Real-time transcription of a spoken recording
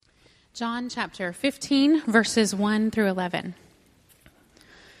John chapter 15, verses 1 through 11.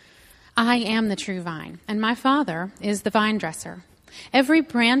 I am the true vine, and my Father is the vine dresser. Every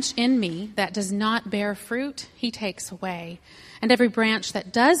branch in me that does not bear fruit, he takes away. And every branch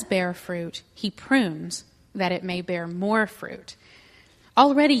that does bear fruit, he prunes, that it may bear more fruit.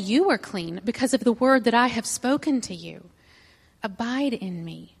 Already you are clean because of the word that I have spoken to you. Abide in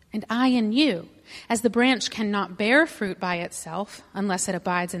me, and I in you. As the branch cannot bear fruit by itself unless it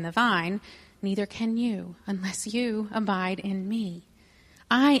abides in the vine, neither can you unless you abide in me.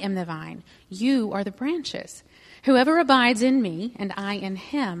 I am the vine, you are the branches. Whoever abides in me and I in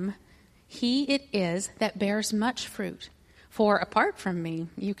him, he it is that bears much fruit. For apart from me,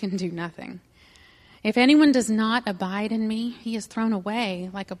 you can do nothing. If anyone does not abide in me, he is thrown away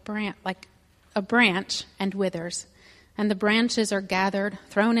like a branch and withers. And the branches are gathered,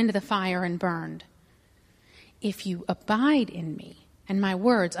 thrown into the fire, and burned. If you abide in me, and my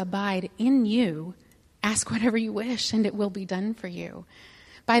words abide in you, ask whatever you wish, and it will be done for you.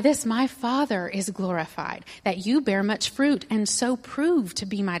 By this my Father is glorified, that you bear much fruit, and so prove to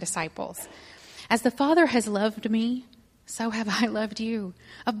be my disciples. As the Father has loved me, so have I loved you.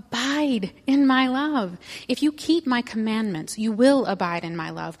 Abide in my love. If you keep my commandments, you will abide in my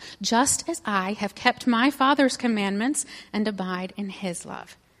love, just as I have kept my Father's commandments and abide in his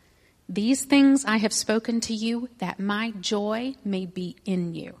love. These things I have spoken to you, that my joy may be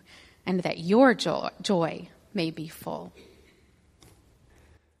in you, and that your joy may be full.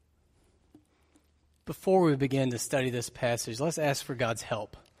 Before we begin to study this passage, let's ask for God's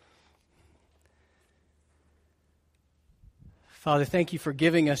help. Father, thank you for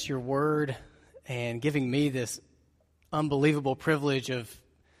giving us your word and giving me this unbelievable privilege of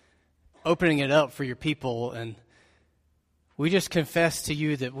opening it up for your people. And we just confess to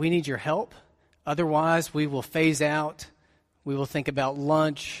you that we need your help. Otherwise, we will phase out. We will think about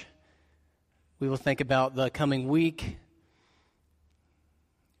lunch. We will think about the coming week.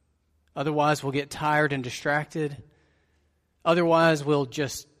 Otherwise, we'll get tired and distracted. Otherwise, we'll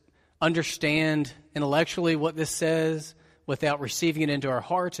just understand intellectually what this says without receiving it into our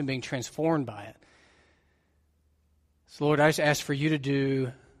hearts and being transformed by it. So, Lord, I just ask for you to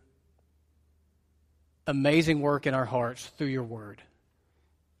do amazing work in our hearts through your word.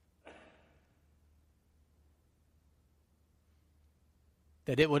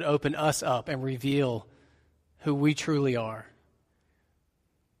 That it would open us up and reveal who we truly are.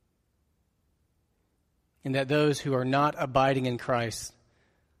 And that those who are not abiding in Christ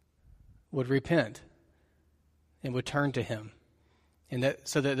would repent and would turn to him. And that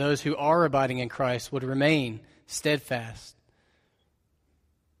so that those who are abiding in Christ would remain steadfast.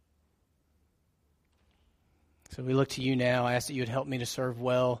 So we look to you now. I ask that you would help me to serve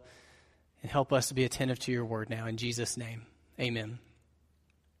well and help us to be attentive to your word now. In Jesus' name, amen.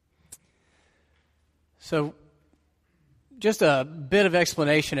 So just a bit of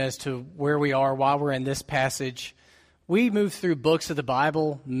explanation as to where we are while we're in this passage. We move through books of the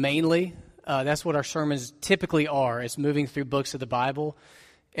Bible mainly. That's what our sermons typically are, is moving through books of the Bible.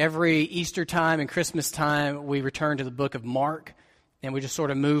 Every Easter time and Christmas time, we return to the book of Mark, and we just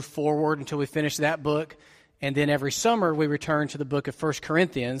sort of move forward until we finish that book. And then every summer, we return to the book of 1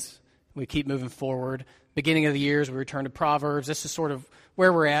 Corinthians. We keep moving forward. Beginning of the years, we return to Proverbs. This is sort of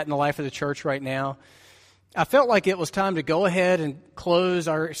where we're at in the life of the church right now. I felt like it was time to go ahead and close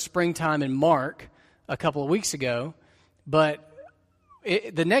our springtime in Mark a couple of weeks ago, but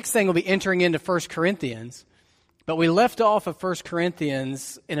the next thing will be entering into 1 Corinthians, but we left off of 1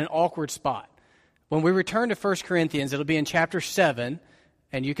 Corinthians in an awkward spot. When we return to 1 Corinthians, it'll be in chapter 7,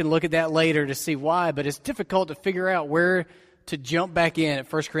 and you can look at that later to see why, but it's difficult to figure out where to jump back in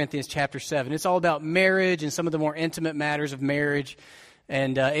at 1 Corinthians chapter 7. It's all about marriage and some of the more intimate matters of marriage,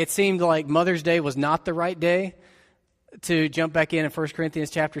 and it seemed like Mother's Day was not the right day to jump back in 1 Corinthians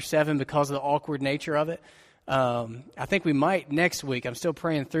chapter 7 because of the awkward nature of it. I think we might next week. I'm still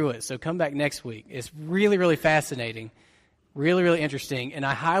praying through it, so come back next week. It's really, really fascinating, really, really interesting, and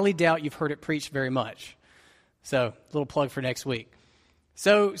I highly doubt you've heard it preached very much. So, a little plug for next week.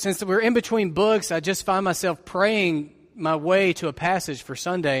 So, since we're in between books, I just find myself praying my way to a passage for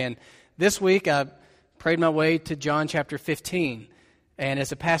Sunday, and this week I prayed my way to John chapter 15, and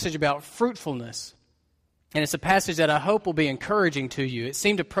it's a passage about fruitfulness, and it's a passage that I hope will be encouraging to you. It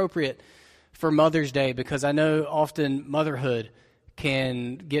seemed appropriate for Mother's Day because I know often motherhood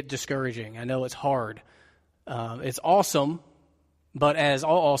can get discouraging. I know it's hard. It's awesome, but as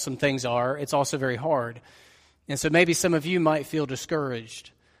all awesome things are, it's also very hard. And so maybe some of you might feel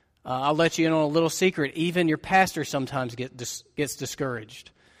discouraged. I'll let you in on a little secret. Even your pastor sometimes gets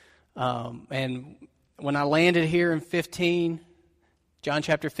discouraged. And when I landed here in 15, John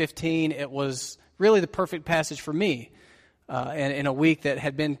chapter 15, it was really the perfect passage for me in a week that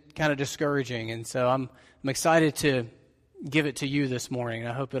had been kind of discouraging. And so I'm excited to give it to you this morning.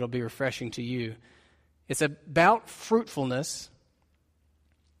 I hope it'll be refreshing to you. It's about fruitfulness.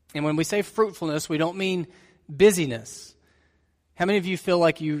 And when we say fruitfulness, we don't mean busyness. How many of you feel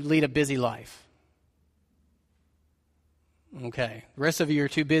like you lead a busy life? Okay. The rest of you are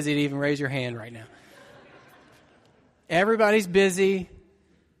too busy to even raise your hand right now. Everybody's busy.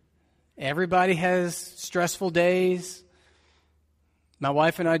 Everybody has stressful days. My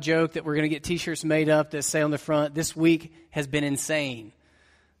wife and I joke that we're going to get T-shirts made up that say on the front, "This week has been insane."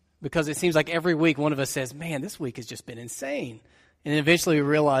 Because it seems like every week one of us says, "Man, this week has just been insane." And then eventually we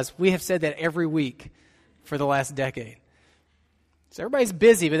realize we have said that every week for the last decade. So everybody's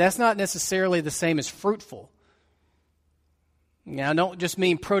busy, but that's not necessarily the same as fruitful. Now, I don't just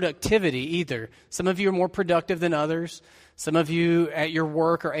mean productivity either. Some of you are more productive than others. Some of you at your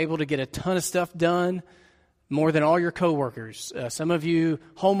work are able to get a ton of stuff done, more than all your coworkers. Some of you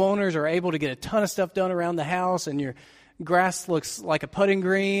homeowners are able to get a ton of stuff done around the house, and your grass looks like a putting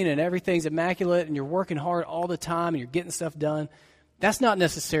green, and everything's immaculate, and you're working hard all the time, and you're getting stuff done. That's not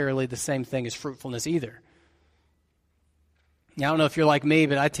necessarily the same thing as fruitfulness either. Now, I don't know if you're like me,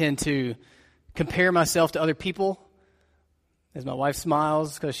 but I tend to compare myself to other people. As my wife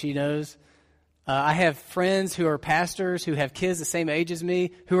smiles because she knows. I have friends who are pastors who have kids the same age as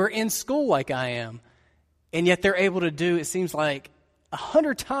me who are in school like I am. And yet they're able to do, it seems like,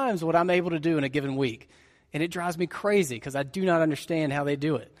 100 times what I'm able to do in a given week. And it drives me crazy because I do not understand how they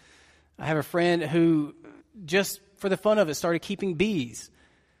do it. I have a friend who, just for the fun of it, started keeping bees.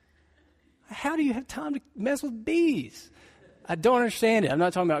 How do you have time to mess with bees? I don't understand it. I'm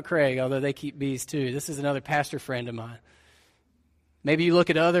not talking about Craig, although they keep bees too. This is another pastor friend of mine. Maybe you look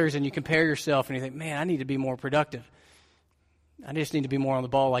at others and you compare yourself and you think, "Man, I need to be more productive. I just need to be more on the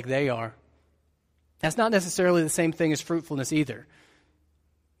ball like they are." That's not necessarily the same thing as fruitfulness either.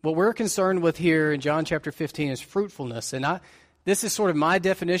 What we're concerned with here in John chapter 15 is fruitfulness. And this is sort of my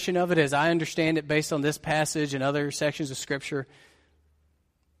definition of it as I understand it based on this passage and other sections of Scripture.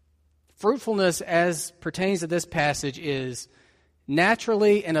 Fruitfulness as pertains to this passage is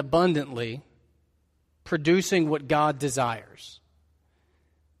naturally and abundantly producing what God desires.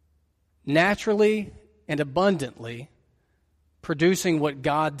 Naturally and abundantly producing what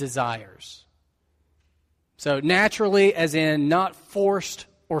God desires. So naturally as in not forced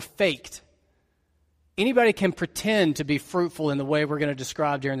or faked. Anybody can pretend to be fruitful in the way we're going to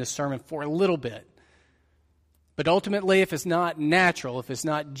describe during this sermon for a little bit. But ultimately, if it's not natural, if it's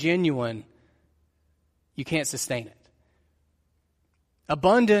not genuine, you can't sustain it.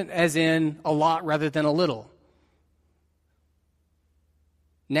 Abundant as in a lot rather than a little.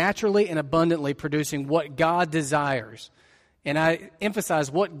 Naturally and abundantly producing what God desires. And I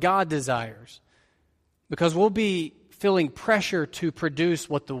emphasize what God desires. Because we'll be feeling pressure to produce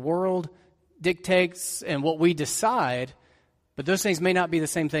what the world dictates and what we decide, but those things may not be the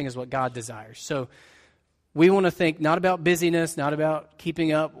same thing as what God desires. So we want to think not about busyness, not about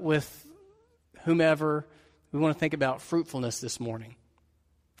keeping up with whomever. We want to think about fruitfulness this morning.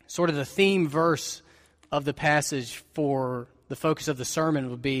 Sort of the theme verse of the passage for the focus of the sermon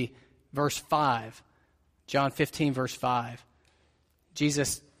would be verse 5, John 15, verse 5.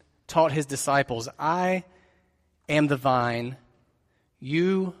 Jesus taught his disciples, "I am the vine,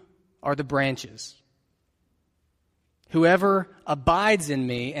 you are the branches. Whoever abides in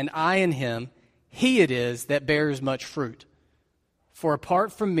me and I in him, he it is that bears much fruit. For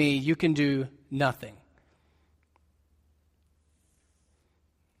apart from me, you can do nothing."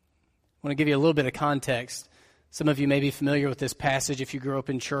 I want to give you a little bit of context. Some of you may be familiar with this passage if you grew up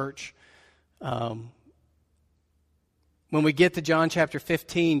in church. When we get to John chapter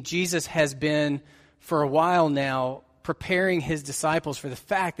 15, Jesus has been, for a while now, preparing his disciples for the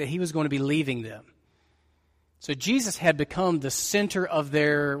fact that he was going to be leaving them. So Jesus had become the center of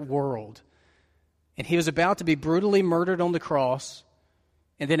their world. And he was about to be brutally murdered on the cross.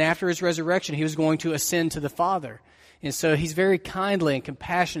 And then after his resurrection, he was going to ascend to the Father. And so he's very kindly and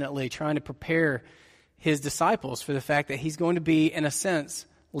compassionately trying to prepare his disciples for the fact that he's going to be, in a sense,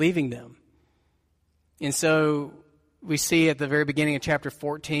 leaving them. And so we see at the very beginning of chapter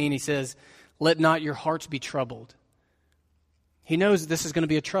 14, he says, "Let not your hearts be troubled." He knows that this is going to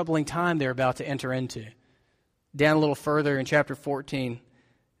be a troubling time they're about to enter into. Down a little further in chapter 14,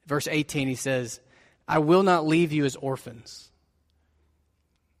 verse 18, he says, "I will not leave you as orphans."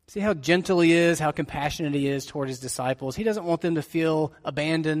 See how gentle he is, how compassionate he is toward his disciples. He doesn't want them to feel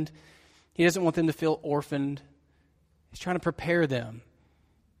abandoned. He doesn't want them to feel orphaned. He's trying to prepare them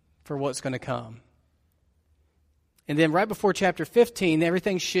for what's going to come. And then right before chapter 15,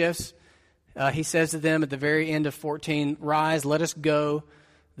 everything shifts. He says to them at the very end of 14, "Rise, let us go."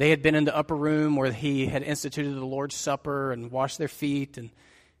 They had been in the upper room where he had instituted the Lord's Supper and washed their feet, and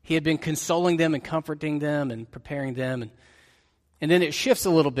he had been consoling them and comforting them and preparing them. And then it shifts a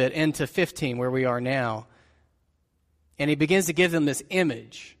little bit into 15, where we are now. And he begins to give them this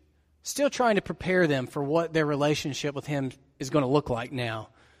image, still trying to prepare them for what their relationship with him is going to look like now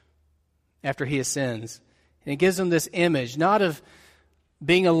after he ascends. And he gives them this image, not of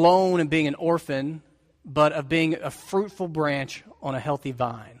being alone and being an orphan, but of being a fruitful branch on a healthy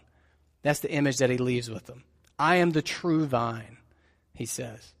vine. That's the image that he leaves with them. I am the true vine, he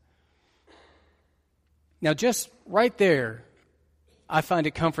says. Now, just right there, I find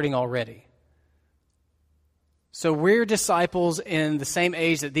it comforting already. So we're disciples in the same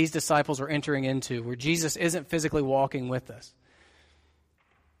age that these disciples are entering into, where Jesus isn't physically walking with us.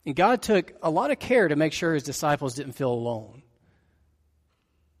 And God took a lot of care to make sure his disciples didn't feel alone.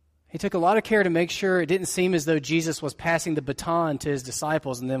 He took a lot of care to make sure it didn't seem as though Jesus was passing the baton to his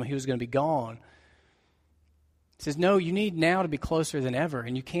disciples and then he was going to be gone. He says, no, you need now to be closer than ever,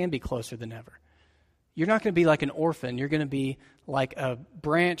 and you can be closer than ever. You're not going to be like an orphan. You're going to be like a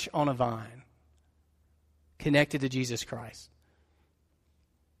branch on a vine connected to Jesus Christ.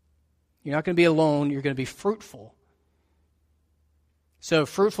 You're not going to be alone. You're going to be fruitful. So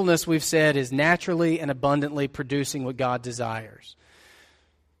fruitfulness, we've said, is naturally and abundantly producing what God desires.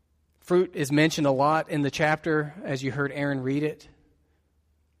 Fruit is mentioned a lot in the chapter, as you heard Aaron read it.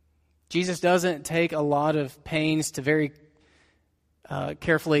 Jesus doesn't take a lot of pains to very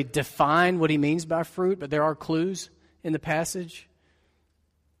carefully define what he means by fruit, but there are clues in the passage.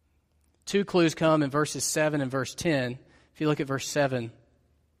 2 clues come in verses 7 and verse 10. If you look at verse 7,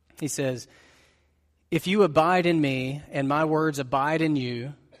 he says, "If you abide in me and my words abide in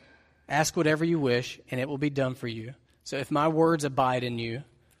you, ask whatever you wish and it will be done for you." So if my words abide in you.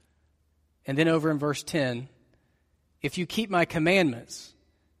 And then over in verse 10, "If you keep my commandments,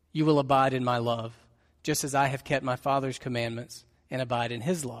 you will abide in my love, just as I have kept my Father's commandments and abide in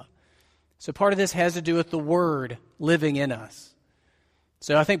his love." So part of this has to do with the word living in us.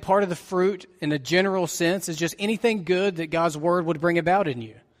 So I think part of the fruit in a general sense is just anything good that God's word would bring about in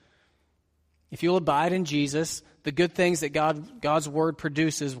you. If you'll abide in Jesus, the good things that God's word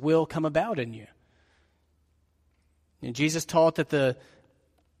produces will come about in you. And Jesus taught that the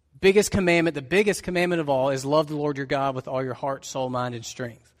biggest commandment of all, is love the Lord your God with all your heart, soul, mind, and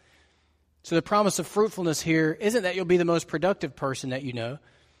strength. So the promise of fruitfulness here isn't that you'll be the most productive person that you know,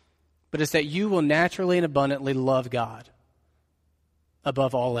 but it's that you will naturally and abundantly love God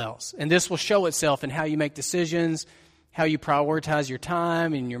above all else. And this will show itself in how you make decisions, how you prioritize your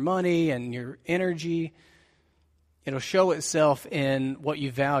time and your money and your energy. It'll show itself in what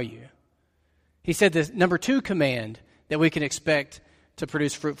you value. He said the number 2 command that we can expect to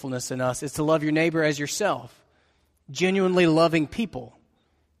produce fruitfulness in us is to love your neighbor as yourself, genuinely loving people.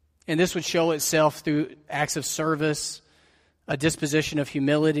 And this would show itself through acts of service, a disposition of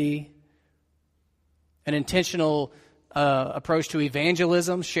humility, an intentional approach to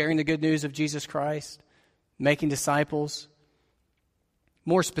evangelism, sharing the good news of Jesus Christ, making disciples.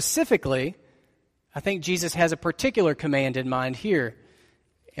 More specifically, I think Jesus has a particular command in mind here.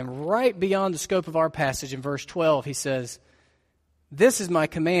 And right beyond the scope of our passage in verse 12, he says, "This is my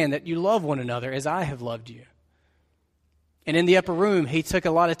command, that you love one another as I have loved you." And in the upper room, he took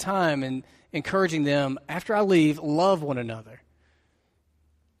a lot of time in encouraging them, after I leave, love one another.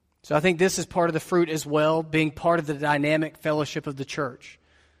 So I think this is part of the fruit as well, being part of the dynamic fellowship of the church,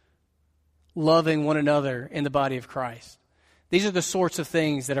 loving one another in the body of Christ. These are the sorts of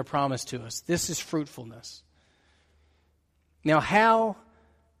things that are promised to us. This is fruitfulness. Now, how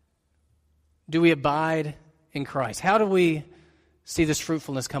do we abide in Christ? How do we see this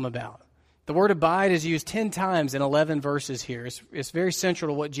fruitfulness come about? The word abide is used 10 times in 11 verses here. It's very central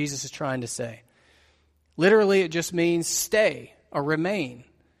to what Jesus is trying to say. Literally, it just means stay or remain.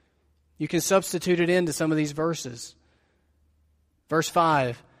 You can substitute it into some of these verses. Verse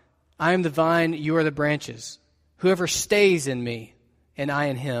 5, "I am the vine, you are the branches. Whoever stays in me and I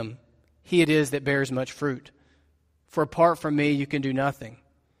in him, he it is that bears much fruit. For apart from me, you can do nothing.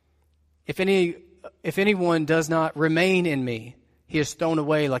 If anyone does not remain in me, he is thrown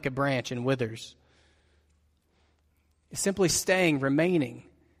away like a branch and withers." It's simply staying, remaining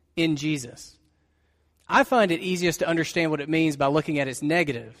in Jesus. I find it easiest to understand what it means by looking at its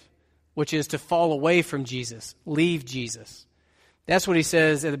negative, which is to fall away from Jesus, leave Jesus. That's what he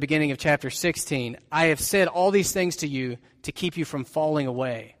says at the beginning of chapter 16. "I have said all these things to you to keep you from falling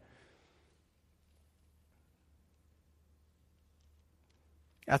away."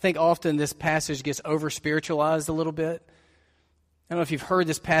 I think often this passage gets over-spiritualized a little bit. I don't know if you've heard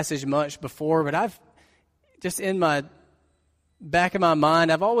this passage much before, but I've just in my back of my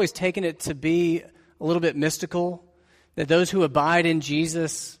mind, I've always taken it to be a little bit mystical, that those who abide in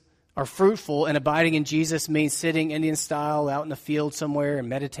Jesus are fruitful, and abiding in Jesus means sitting Indian style out in the field somewhere and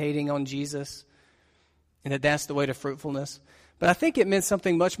meditating on Jesus, and that that's the way to fruitfulness. But I think it meant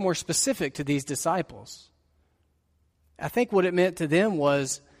something much more specific to these disciples. I think what it meant to them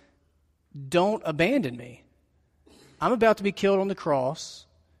was, don't abandon me. I'm about to be killed on the cross.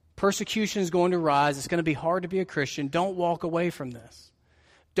 Persecution is going to rise. It's going to be hard to be a Christian. Don't walk away from this.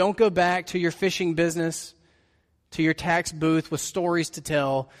 Don't go back to your fishing business, to your tax booth with stories to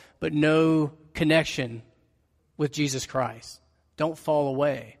tell, but no connection with Jesus Christ. Don't fall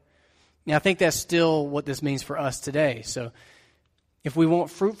away. Now, I think that's still what this means for us today. So if we want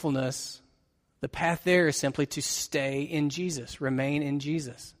fruitfulness, the path there is simply to stay in Jesus, remain in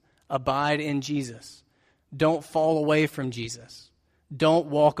Jesus, abide in Jesus. Don't fall away from Jesus. Don't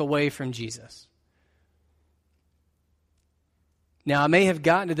walk away from Jesus. Now, I may have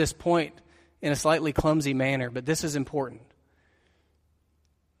gotten to this point in a slightly clumsy manner, but this is important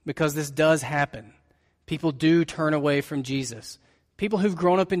because this does happen. People do turn away from Jesus. People who've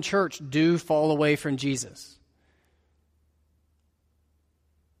grown up in church do fall away from Jesus.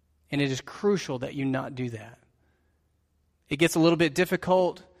 And it is crucial that you not do that. It gets a little bit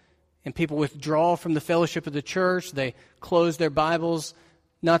difficult, and people withdraw from the fellowship of the church. They close their Bibles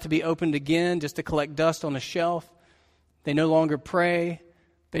not to be opened again, just to collect dust on a shelf. They no longer pray.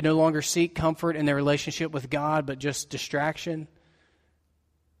 They no longer seek comfort in their relationship with God, but just distraction.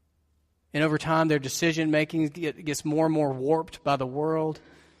 And over time, their decision-making gets more and more warped by the world.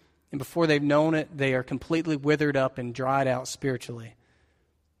 And before they've known it, they are completely withered up and dried out spiritually,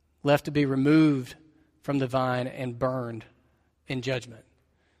 left to be removed from the vine and burned in judgment.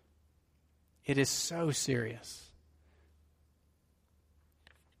 It is so serious.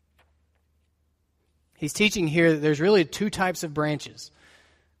 He's teaching here that there's really two types of branches.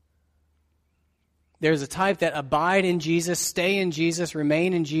 There's a type that abide in Jesus, stay in Jesus,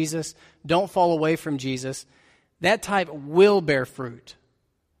 remain in Jesus, don't fall away from Jesus. That type will bear fruit.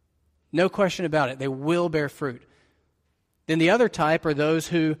 No question about it. They will bear fruit. Then the other type are those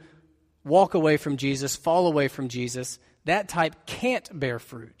who walk away from Jesus, fall away from Jesus. That type can't bear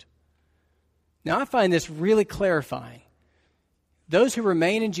fruit. Now, I find this really clarifying. Those who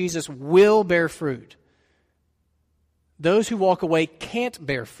remain in Jesus will bear fruit. Those who walk away can't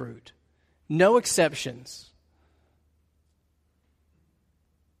bear fruit. No exceptions.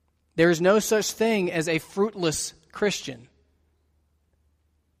 There is no such thing as a fruitless Christian.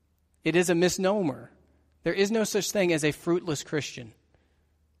 It is a misnomer. There is no such thing as a fruitless Christian.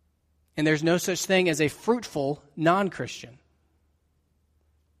 And there's no such thing as a fruitful non-Christian.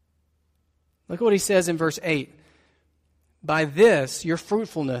 Look at what he says in verse 8. By this, your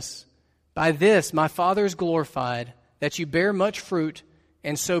fruitfulness, by this my Father is glorified, that you bear much fruit,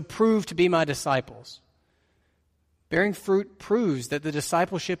 and so prove to be my disciples. Bearing fruit proves that the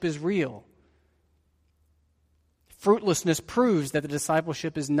discipleship is real. Fruitlessness proves that the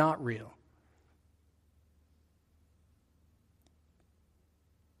discipleship is not real.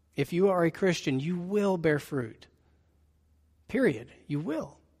 If you are a Christian, you will bear fruit. Period. You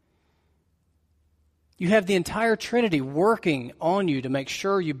will. You have the entire Trinity working on you to make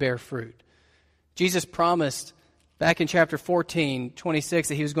sure you bear fruit. Jesus promised back in chapter 14:26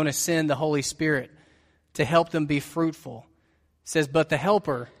 that he was going to send the Holy Spirit to help them be fruitful. It says, but the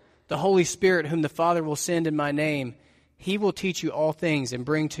Helper, the Holy Spirit, whom the Father will send in my name, he will teach you all things and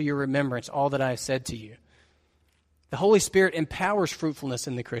bring to your remembrance all that I have said to you. The Holy Spirit empowers fruitfulness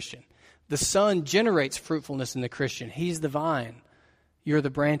in the Christian. The Son generates fruitfulness in the Christian. He's the vine. You're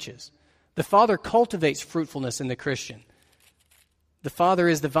the branches. The Father cultivates fruitfulness in the Christian. The Father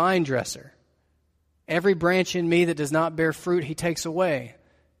is the vine dresser. Every branch in me that does not bear fruit, he takes away.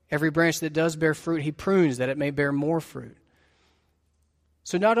 Every branch that does bear fruit, he prunes that it may bear more fruit.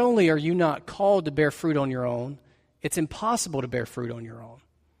 So not only are you not called to bear fruit on your own, it's impossible to bear fruit on your own.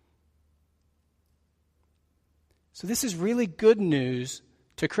 So this is really good news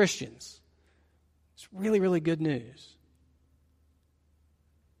to Christians. It's really, really good news.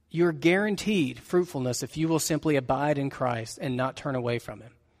 You're guaranteed fruitfulness if you will simply abide in Christ and not turn away from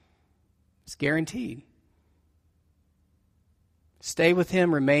him. It's guaranteed. Stay with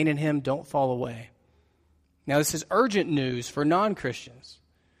him, remain in him, don't fall away. Now, this is urgent news for non-Christians.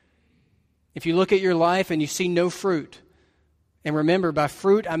 If you look at your life and you see no fruit, and remember, by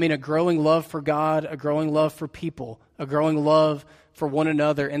fruit, I mean a growing love for God, a growing love for people, a growing love for one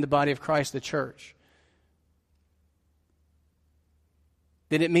another in the body of Christ, the church.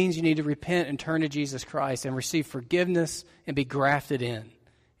 then it means you need to repent and turn to Jesus Christ and receive forgiveness and be grafted in.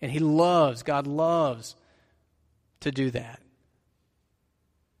 And God loves to do that.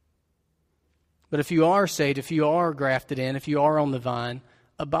 But if you are saved, if you are grafted in, if you are on the vine,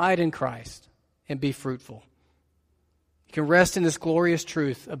 abide in Christ and be fruitful. You can rest in this glorious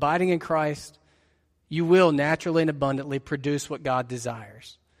truth. Abiding in Christ, you will naturally and abundantly produce what God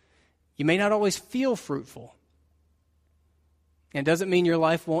desires. You may not always feel fruitful. And it doesn't mean your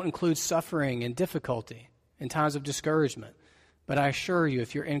life won't include suffering and difficulty and times of discouragement. But I assure you,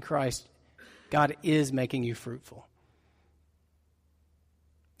 if you're in Christ, God is making you fruitful.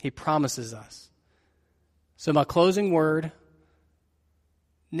 He promises us. So my closing word,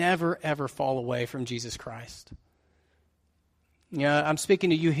 never, ever fall away from Jesus Christ. I'm speaking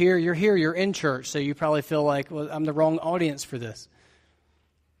to you here. You're here. You're in church, so you probably feel like, well, I'm the wrong audience for this.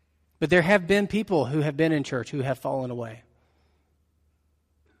 But there have been people who have been in church who have fallen away.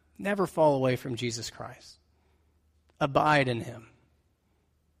 Never fall away from Jesus Christ. Abide in Him.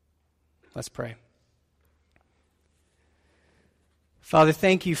 Let's pray. Father,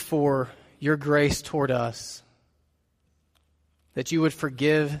 thank you for your grace toward us, that you would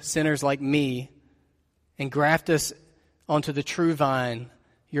forgive sinners like me and graft us onto the true vine,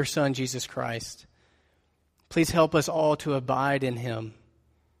 your Son, Jesus Christ. Please help us all to abide in Him,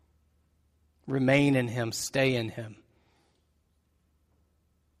 remain in Him, stay in Him.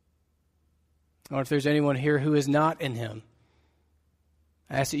 Or if there's anyone here who is not in Him,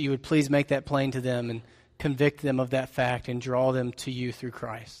 I ask that you would please make that plain to them and convict them of that fact and draw them to you through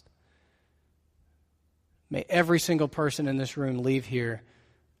Christ. May every single person in this room leave here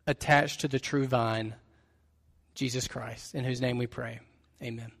attached to the true vine, Jesus Christ, in whose name we pray.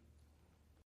 Amen.